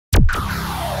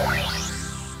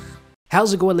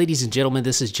How's it going, ladies and gentlemen?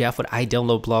 This is Jeff with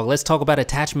iDownloadBlog. Let's talk about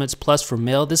Attachments Plus for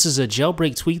Mail. This is a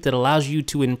jailbreak tweak that allows you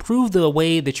to improve the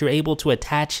way that you're able to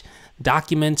attach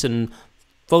documents and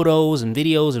photos and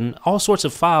videos and all sorts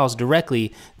of files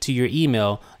directly to your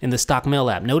email in the stock mail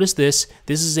app. Notice this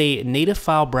is a native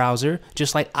file browser,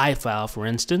 just like iFile, for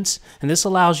instance, and this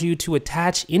allows you to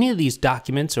attach any of these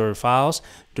documents or files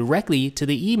directly to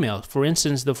the email. For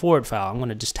instance, the forward file. I'm going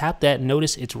to just tap that and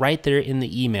notice it's right there in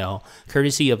the email,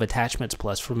 courtesy of Attachments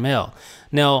Plus for Mail.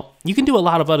 Now, you can do a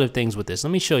lot of other things with this.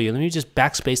 Let me show you. Let me just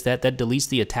backspace that. That deletes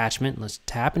the attachment. Let's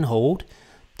tap and hold.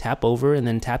 Tap over and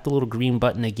then tap the little green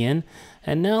button again.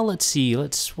 And now let's see,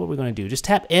 what we're going to do. Just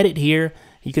tap edit here.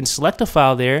 You can select a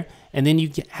file there, and then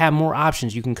you have more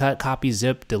options. You can cut, copy,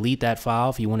 zip, delete that file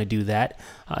if you want to do that.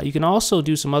 You can also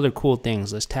do some other cool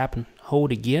things. Let's tap and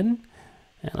hold again,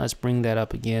 and let's bring that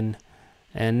up again.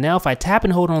 And now if I tap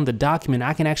and hold on the document,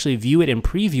 I can actually view it and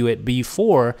preview it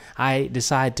before I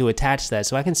decide to attach that.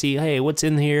 So I can see, hey, what's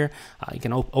in here? You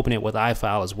can open it with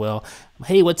iFile as well.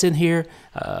 Hey, what's in here?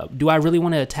 Do I really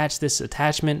want to attach this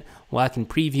attachment? Well, I can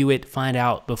preview it, find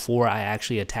out before I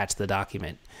actually attach the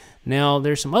document. Now,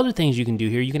 there's some other things you can do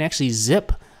here. You can actually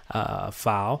zip a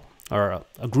file or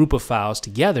a group of files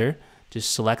together.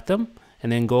 Just select them and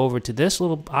then go over to this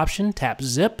little option, tap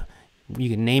zip. You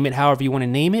can name it however you want to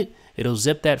name it. It'll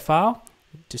zip that file.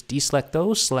 Just deselect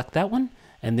those, select that one,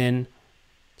 and then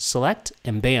select,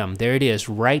 and bam, there it is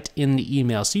right in the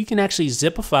email. So you can actually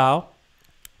zip a file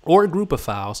or a group of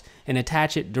files and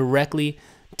attach it directly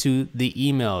to the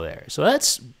email there. So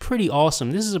that's pretty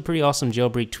awesome. This is a pretty awesome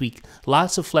jailbreak tweak.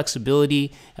 Lots of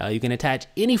flexibility. You can attach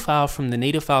any file from the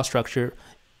native file structure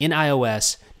in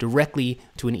iOS directly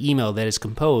to an email that is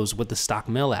composed with the stock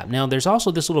mail app. Now, there's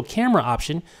also this little camera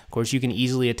option. Of course, you can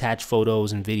easily attach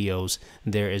photos and videos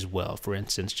there as well, for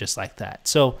instance, just like that.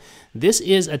 So this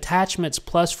is Attachments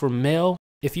Plus for Mail.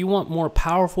 If you want more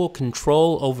powerful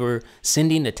control over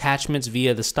sending attachments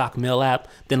via the stock mail app,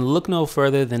 then look no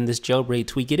further than this jailbreak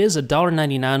tweak. It is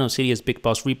 $1.99 on Cydia's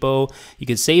BigBoss Repo. You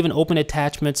can save and open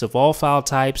attachments of all file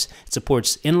types. It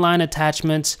supports inline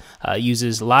attachments,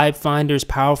 uses Live Finder's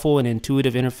powerful and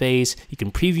intuitive interface. You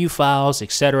can preview files,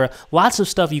 etc. Lots of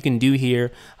stuff you can do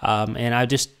here, and I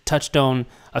just touched on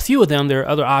a few of them. There are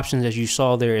other options, as you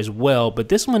saw there as well, but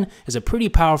this one is a pretty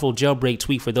powerful jailbreak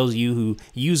tweak for those of you who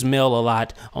use mail a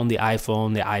lot on the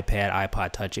iPhone, the iPad,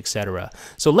 iPod Touch, etc.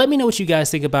 So let me know what you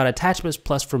guys think about Attachments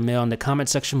Plus for Mail in the comment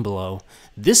section below.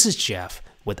 This is Jeff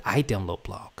with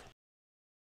iDownloadBlog.